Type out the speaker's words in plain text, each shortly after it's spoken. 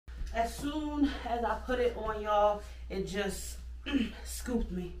as soon as I put it on, y'all, it just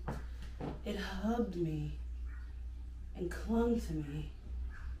scooped me. It hugged me and clung to me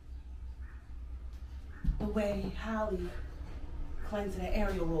the way Holly clung to that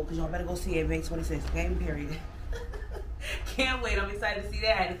aerial roll, because y'all better go see it, May 26th, game period. Can't wait. I'm excited to see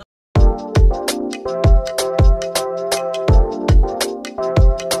that.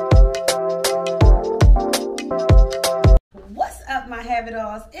 What's up, my have it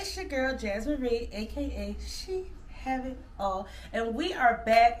alls? It's your girl Jasmine Reed, aka She Have It All, and we are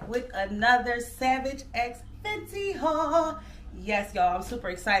back with another Savage X Fenty haul. Yes, y'all, I'm super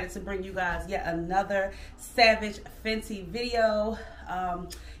excited to bring you guys yet another Savage Fenty video.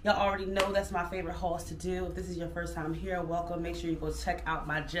 Y'all already know that's my favorite hauls to do. If this is your first time here, welcome. Make sure you go check out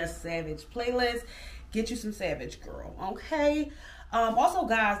my Just Savage playlist. Get you some Savage, girl, okay? Also,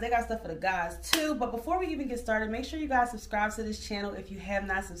 guys, they got stuff for the guys too. But before we even get started, make sure you guys subscribe to this channel if you have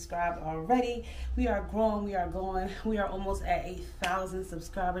not subscribed already. We are growing, we are going. We are almost at 8,000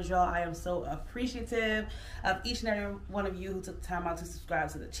 subscribers, y'all. I am so appreciative of each and every one of you who took the time out to subscribe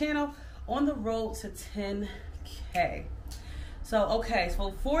to the channel. On the road to 10K. So, okay,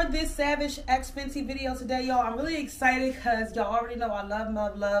 so for this Savage X Fenty video today, y'all, I'm really excited because y'all already know I love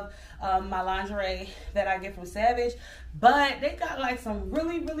my lingerie that I get from Savage. But they got like some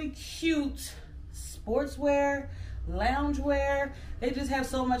really cute sportswear, loungewear. They just have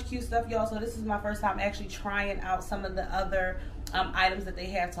so much cute stuff, y'all. So this is my first time actually trying out some of the other items that they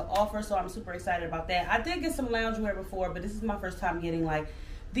have to offer. So I'm super excited about that. I did get some loungewear before, but this is my first time getting like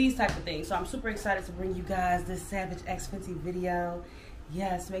these type of things. So I'm super excited to bring you guys this Savage X Fenty video.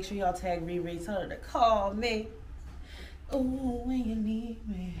 Yes, make sure y'all tag Riri, tell her to call me. Oh, when you need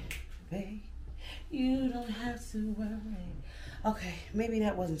me, babe, you don't have to worry. Okay, maybe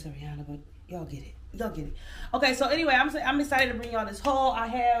that wasn't to Rihanna, but y'all get it. Y'all get it. Okay, so anyway, I'm excited to bring y'all this haul.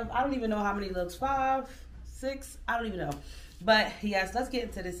 I don't even know how many looks, 5, 6, I don't even know. But yes, let's get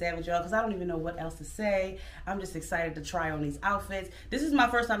into this Savage, y'all, because I don't even know what else to say. I'm just excited to try on these outfits. This is my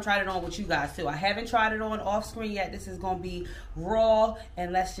first time trying it on with you guys too. I haven't tried it on off screen yet. This is going to be raw,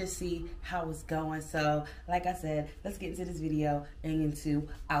 and let's just see how it's going. So like I said, let's get into this video and into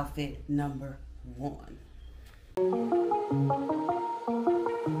outfit number 1.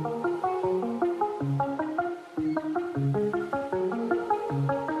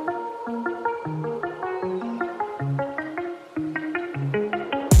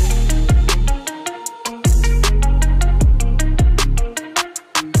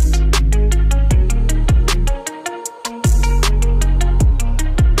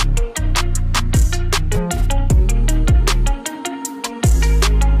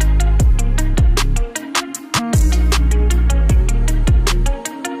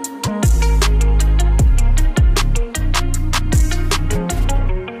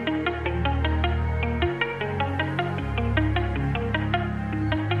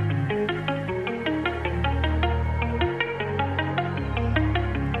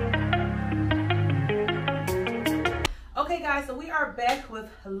 So we are back with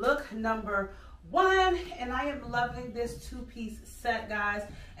look number 1, and I am loving this 2-piece set, guys.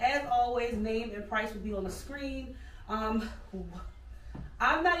 As always, name and price will be on the screen. I'm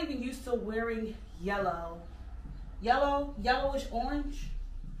not even used to wearing yellowish orange.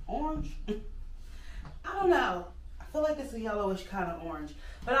 I don't know. I feel like it's a yellowish kind of orange,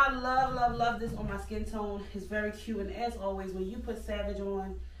 but I love this on my skin tone. It's very cute, and as always, when you put Savage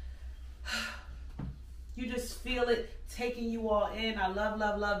on, you just feel it taking you all in. I love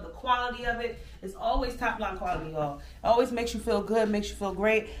the quality of it. It's always top line quality, y'all. It always makes you feel good, makes you feel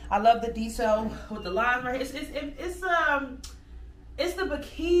great. I love the detail with the lines right here. It's the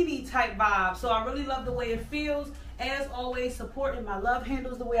bikini type vibe. So I really love the way it feels. As always, supporting my love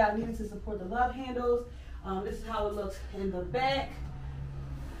handles the way I needed to support the love handles. This is how it looks in the back.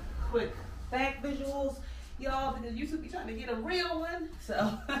 Quick back visuals, y'all, because YouTube be trying to get a real one.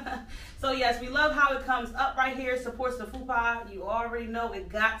 So yes, we love how it comes up right here. Supports the fupa. You already know it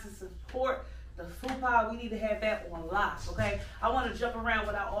got to support the fupa. We need to have that on lock, okay? I want to jump around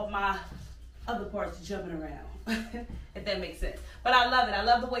without all my other parts jumping around, if that makes sense. But I love it. I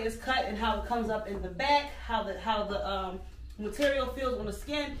love the way it's cut and how it comes up in the back, how the material feels on the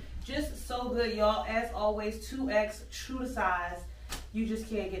skin. Just so good, y'all. As always, 2X, true to size. You just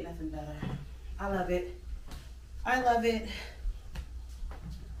can't get nothing better. I love it. I love it.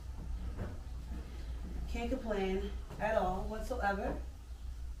 Can't complain at all whatsoever.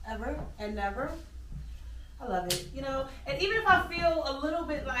 Ever and never. I love it, you know. And even if I feel a little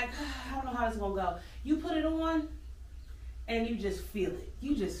bit like, I don't know how it's gonna go, you put it on and you just feel it.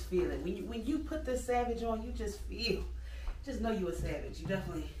 You just feel it. When you put the Savage on, you just feel. Just know you a savage. You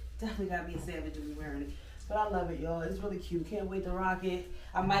definitely Definitely gotta be a savage to be wearing it. But I love it, y'all. It's really cute. Can't wait to rock it.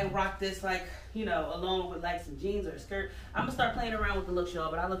 I might rock this, like, you know, along with like some jeans or a skirt. I'm gonna start playing around with the looks,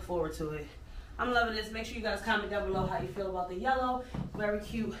 y'all, but I look forward to it. I'm loving this. Make sure you guys comment down below how you feel about the yellow. Very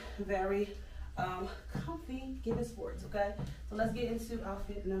cute, very comfy, giving sports, okay? So let's get into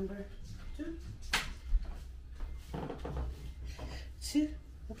outfit number 2.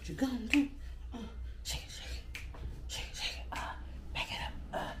 What you gonna do? Shake it, shake it, shake it, shake it. Back it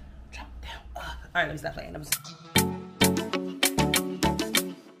up, drop it down. All right, let me stop playing.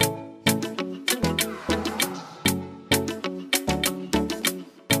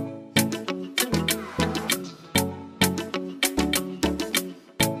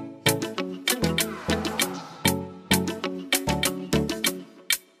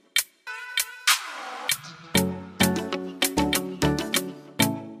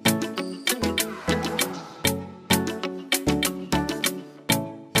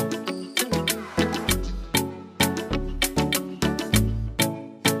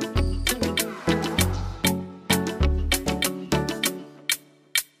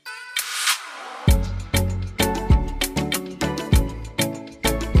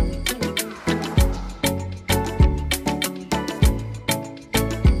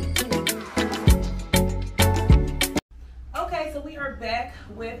 Back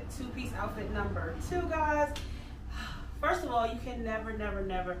with 2-piece outfit number 2, guys. First of all, you can never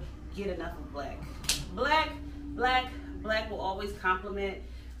get enough of black. Black will always complement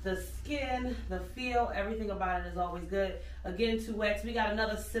the skin, the feel, everything about it is always good. Again, 2X. We got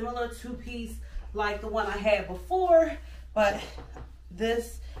another similar 2-piece like the one I had before, but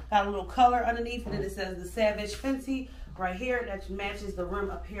this got a little color underneath, and then it says the Savage Fenty right here. That matches the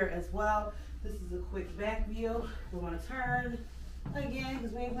rim up here as well. This is a quick back view. We want to turn again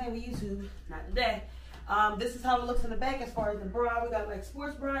because we ain't playing with YouTube, not today. This is how it looks in the back as far as the bra. We got like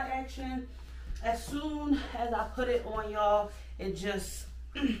sports bra action. As soon as I put it on, y'all, it just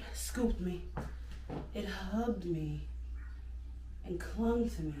scooped me. It hugged me and clung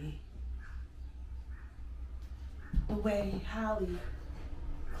to me the way Holly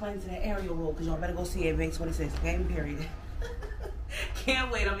clung to that aerial roll, because y'all better go see it, May 26th, game period.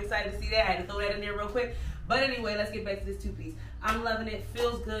 Can't wait. I'm excited to see that. I had to throw that in there real quick. But anyway, let's get back to this 2-piece. I'm loving it.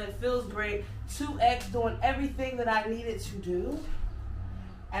 Feels good. Feels great. 2X doing everything that I needed to do.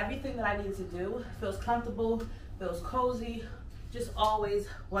 Everything that I needed to do. Feels comfortable. Feels cozy. Just always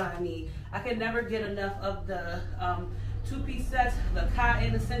what I need. I can never get enough of the 2-piece sets, the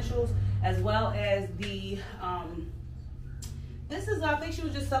cotton essentials, as well as the this is, I think she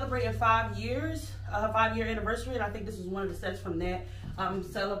was just celebrating 5 years, 5-year anniversary, and I think this was one of the sets from that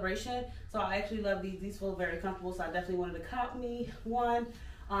celebration. So I actually love these. These feel very comfortable, so I definitely wanted to cop me one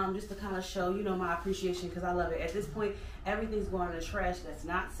just to kind of show, you know, my appreciation, because I love it. At this point, everything's going in the trash that's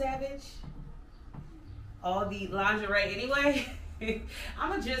not Savage. All the lingerie anyway. I'm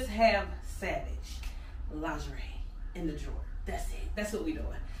going to just have Savage lingerie in the drawer. That's it. That's what we're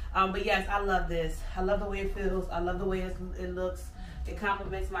doing. But yes, I love this. I love the way it feels. I love the way it looks. It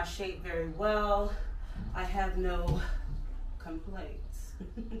complements my shape very well. I have no complaints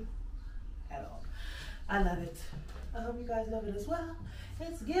at all. I love it. I hope you guys love it as well.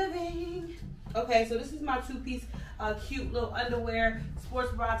 It's giving. Okay, so this is my 2-piece cute little underwear,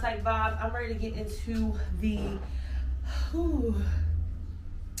 sports bra type vibe. I'm ready to get into the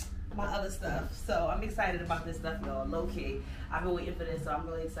my other stuff. So I'm excited about this stuff, y'all. Low key. I've been waiting for this, so I'm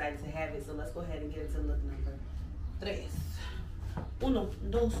really excited to have it. So let's go ahead and get into look number 3. 1, 2,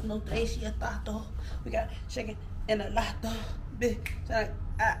 3, 4. We got chicken and a lato. Big,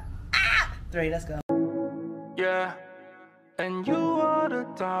 3. Let's go. Yeah, and you are the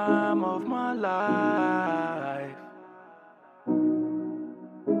time of my life.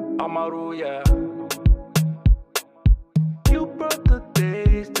 Amaru, yeah. You brought the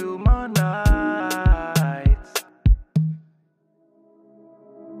days to my nights.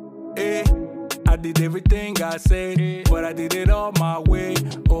 Hey, I did everything I said, but I did it all my way.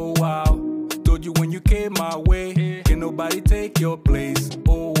 Oh wow, told you when you came my way, can nobody take your place.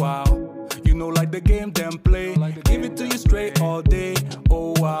 Oh wow, you know like the game them play, give it to you straight all day.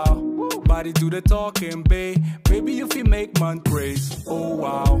 Oh wow, body do the talking, babe. Baby if you make man praise. Oh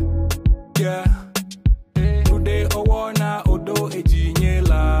wow, yeah.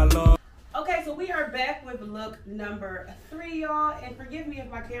 Okay, so we are back with look number 3, y'all. And forgive me if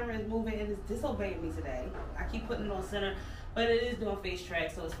my camera is moving. It is disobeying me today. I keep putting it on center, but it is doing face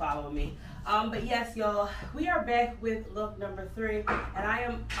track, so it's following me. But yes, y'all, we are back with look number 3, and I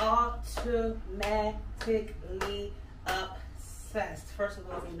am automatically obsessed. First of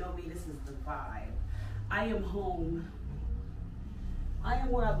all, if you know me, this is the vibe. I am home. I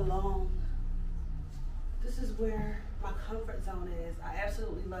am where I belong. This is where my comfort zone is. I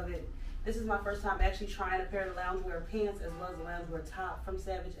absolutely love it. This is my first time actually trying a pair of loungewear pants as well as a loungewear top from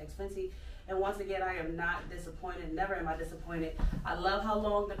Savage X Fenty. And once again, I am not disappointed. Never am I disappointed. I love how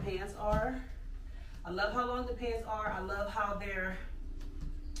long the pants are. I love how long the pants are. I love how they're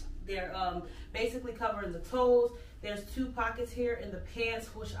basically covering the toes. There's 2 pockets here in the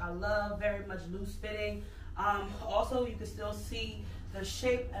pants, which I love, very much loose fitting. Also, you can still see the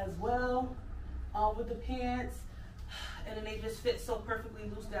shape as well with the pants. And then they just fit so perfectly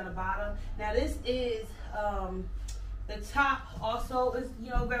loose down the bottom. Now this is, the top also is, you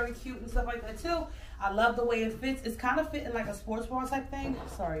know, very cute and stuff like that too. I love the way it fits. It's kind of fitting like a sports bra type thing.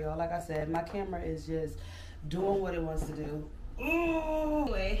 Sorry y'all, like I said, my camera is just doing what it wants to do.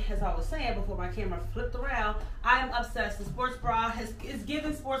 Anyway, as I was saying before my camera flipped around, I am obsessed. The sports bra is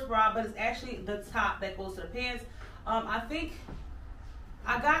giving sports bra, but it's actually the top that goes to the pants. I think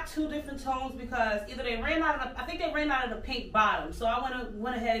I got 2 different tones because either they ran out of I think they ran out of the pink bottom. So I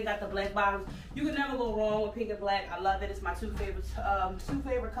went ahead and got the black bottoms. You can never go wrong with pink and black. I love it. It's my two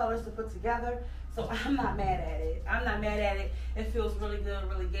favorite colors to put together. So I'm not mad at it. I'm not mad at it. It feels really good,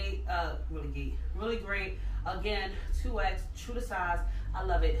 really great. Again, 2X, true to size. I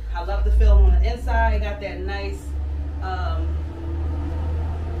love it. I love the feel on the inside. It got that nice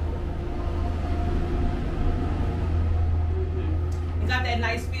got that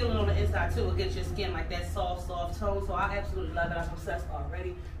nice feeling on the inside too. It gets your skin like that soft tone. So I absolutely love it. I'm obsessed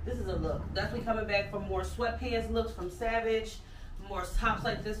already. This is a look. Definitely coming back for more sweatpants looks from Savage. More tops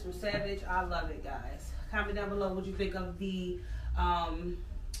like this from Savage. I love it, guys. Comment down below what you think of the,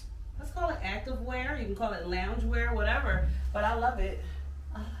 let's call it active wear. You can call it lounge wear, whatever. But I love it.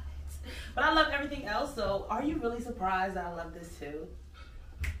 I love it. But I love everything else. So are you really surprised that I love this too?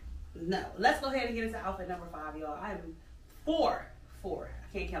 No. Let's go ahead and get into outfit number 5, y'all. I'm 4.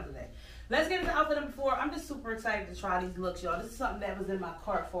 I can't count today. Let's get into outfit number 4. I'm just super excited to try these looks, y'all. This is something that was in my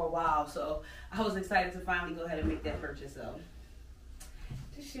cart for a while, so I was excited to finally go ahead and make that purchase. So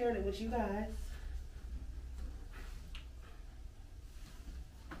just sharing it with you guys.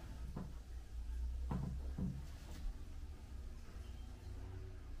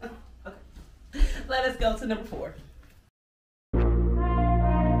 Okay. Let us go to number 4.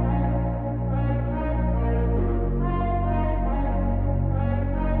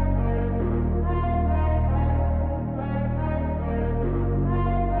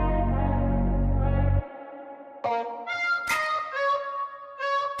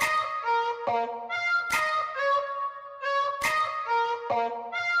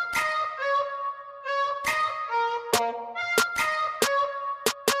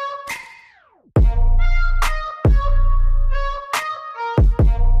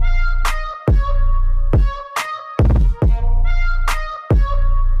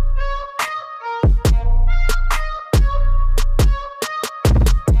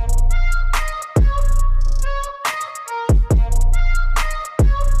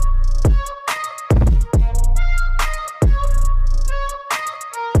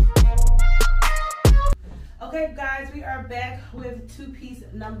 Okay guys, we are back with 2-piece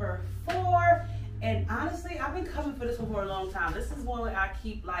number 4, and honestly I've been coming for this one for a long time. This is one where I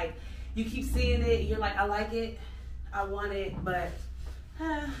keep like, you keep seeing it, you're like, I like it, I want it, but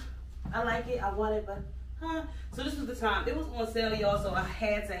I like it, I want it, but so this was the time. It was on sale, y'all, so I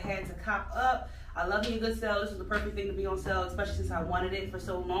had to cop up. I love me a good sale. This was the perfect thing to be on sale, especially since I wanted it for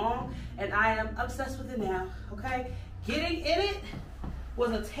so long, and I am obsessed with it now. Okay, getting in it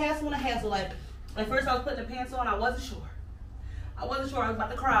was a task and a hassle. Like at first I was putting the pants on, I wasn't sure. I was about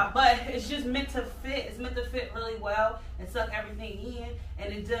to cry, but it's just meant to fit. It's meant to fit really well and suck everything in,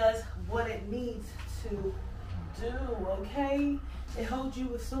 and it does what it needs to do, okay? It holds you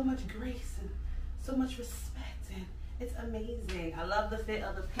with so much grace and so much respect, and it's amazing. I love the fit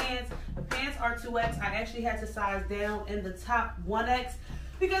of the pants. The pants are 2X. I actually had to size down in the top 1X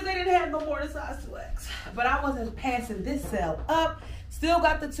because they didn't have no more than size 2X. But I wasn't passing this sale up. Still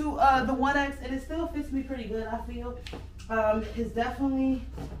got the 1X, and it still fits me pretty good, I feel. It's definitely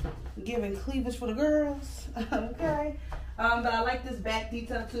giving cleavage for the girls, okay? But I like this back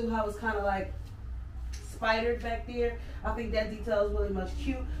detail too, how it's kind of like spidered back there. I think that detail is really much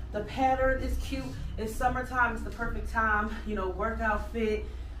cute. The pattern is cute. It's summertime, it's the perfect time, you know, workout fit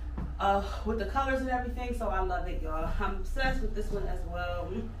with the colors and everything, so I love it, y'all. I'm obsessed with this one as well.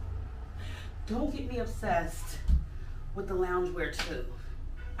 Don't get me obsessed with the loungewear too.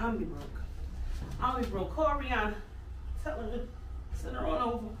 I'm be broke. I'll be broke. Call Rihanna. Tell her to send her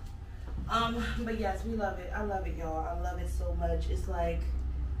on over. But yes, we love it. I love it, y'all. I love it so much. It's like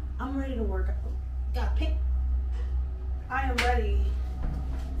I'm ready to work out. Got pink. I am ready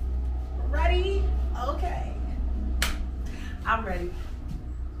I'm ready.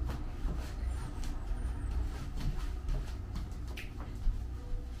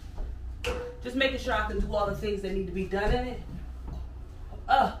 Just making sure I can do all the things that need to be done in it.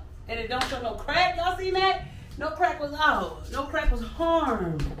 And it don't show no crack. Y'all seen that? No crack was out. No crack was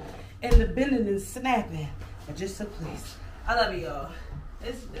harmed. And the bending and snapping it just took place. I love it, y'all.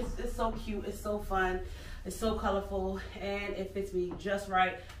 It's so cute. It's so fun. It's so colorful. And it fits me just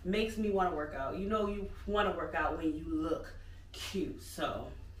right. Makes me want to work out. You know you want to work out when you look cute. So,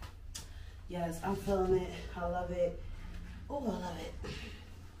 yes, I'm feeling it. I love it. Oh, I love it.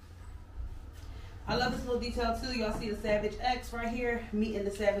 I love this little detail too. Y'all see the Savage X right here, me and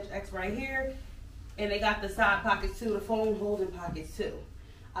the Savage X right here. And they got the side pockets too, the phone holding pockets too.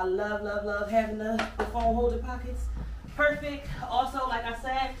 I love, love, love having the phone holding pockets. Perfect. Also, like I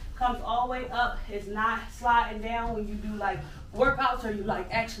said, comes all the way up. It's not sliding down when you do like workouts or you like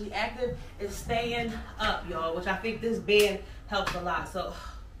actually active. It's staying up, y'all, which I think this band helps a lot. So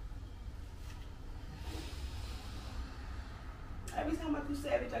every time I do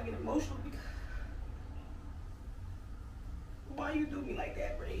Savage, I get emotional because why you do me like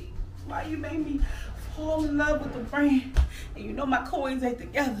that, Ray? Why you made me fall in love with the brand? And you know my coins ain't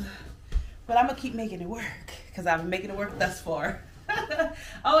together. But I'm going to keep making it work because I've been making it work thus far.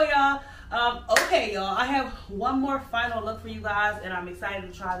 Oh, y'all. Okay, y'all. I have one more final look for you guys, and I'm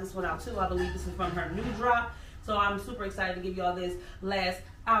excited to try this one out, too. I believe this is from her new drop. So I'm super excited to give y'all this last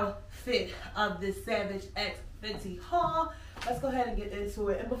outfit of this Savage X Fenty haul. Let's go ahead and get into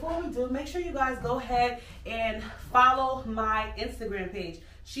it. And before we do, make sure you guys go ahead and follow my Instagram page.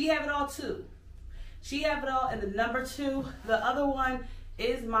 She Have It All 2. She Have It All and the number 2. The other one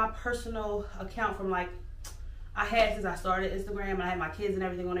is my personal account from like I had since I started Instagram, and I had my kids and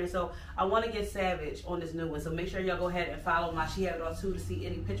everything on there. So I want to get savage on this new one. So make sure y'all go ahead and follow my She Have It All 2 to see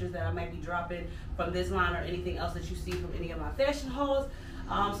any pictures that I might be dropping from this line or anything else that you see from any of my fashion hauls.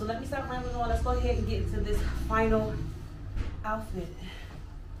 So let me stop rambling on. Let's go ahead and get into this final outfit.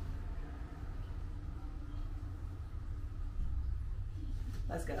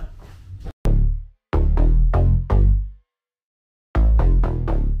 Let's go.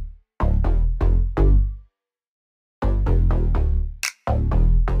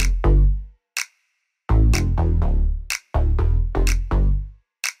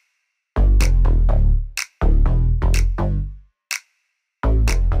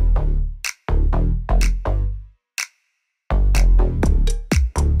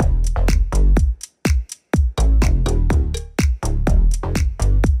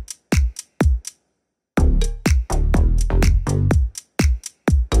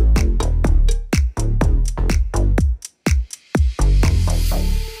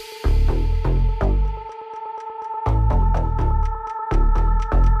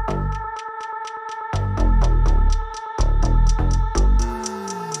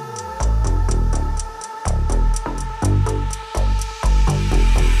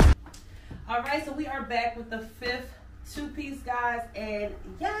 Back with the 5th two-piece, guys, and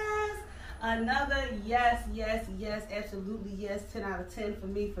yes, another yes, absolutely yes, 10 out of 10 for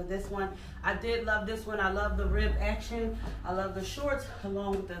me for this one. I did love this one. I love the rib action. I love the shorts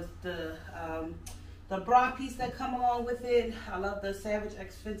along with the bra piece that come along with it. I love the Savage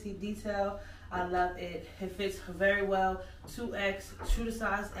X Fenty detail. I love it. It fits very well. 2X, true to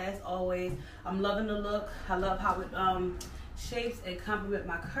size as always. I'm loving the look. I love how it shapes and complement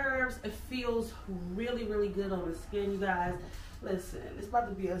my curves. It feels really, really good on the skin, you guys. Listen, it's about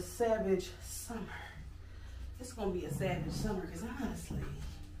to be a savage summer. It's gonna be a savage summer because honestly,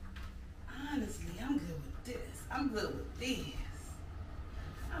 I'm good with this. I'm good with this.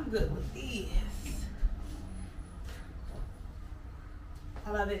 I'm good with this.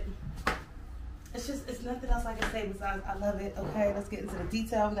 I love it. It's nothing else I can say besides I love it. Okay, let's get into the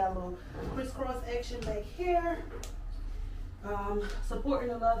detail. We got a little crisscross action back here. Supporting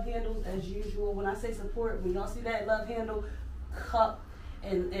the love handles as usual. When I say support, when y'all see that love handle cup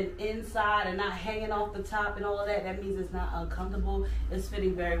and inside and not hanging off the top and all of that, that means it's not uncomfortable. It's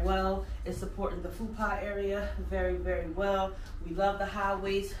fitting very well. It's supporting the fupa area very, very well. We love the high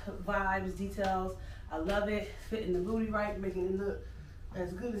waist vibes, details. I love it. Fitting the booty right, making it look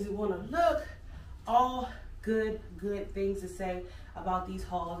as good as you want to look. All good things to say about these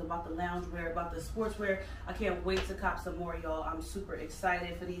hauls, about the loungewear, about the sportswear. I can't wait to cop some more, y'all. I'm super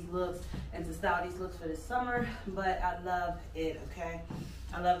excited for these looks and to style these looks for this summer, but I love it, okay?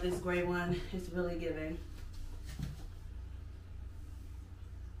 I love this gray one. It's really giving.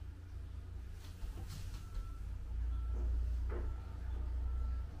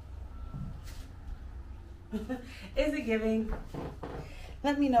 Is it giving?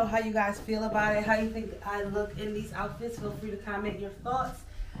 Let me know how you guys feel about it, how you think I look in these outfits. Feel free to comment your thoughts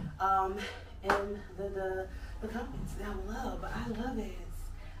in the comments down below. But I love it.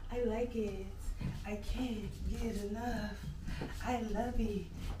 I like it. I can't get enough. I love it.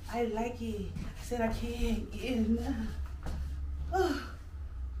 I like it. I said I can't get enough. Oh,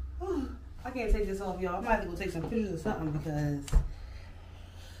 oh. I can't take this off, y'all. I might have to go take some pictures or something because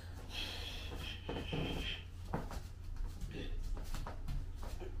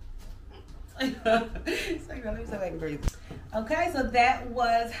it's like, let me stop acting crazy. Okay, so that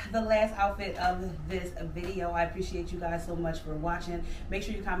was the last outfit of this video. I appreciate you guys so much for watching. Make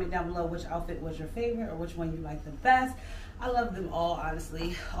sure you comment down below which outfit was your favorite or which one you liked the best. I love them all,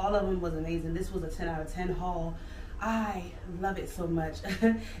 honestly. All of them was amazing. This was a 10 out of 10 haul. I love it so much.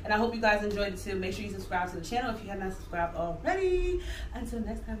 And I hope you guys enjoyed it too. Make sure you subscribe to the channel if you have not subscribed already. Until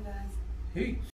next time, guys. Peace.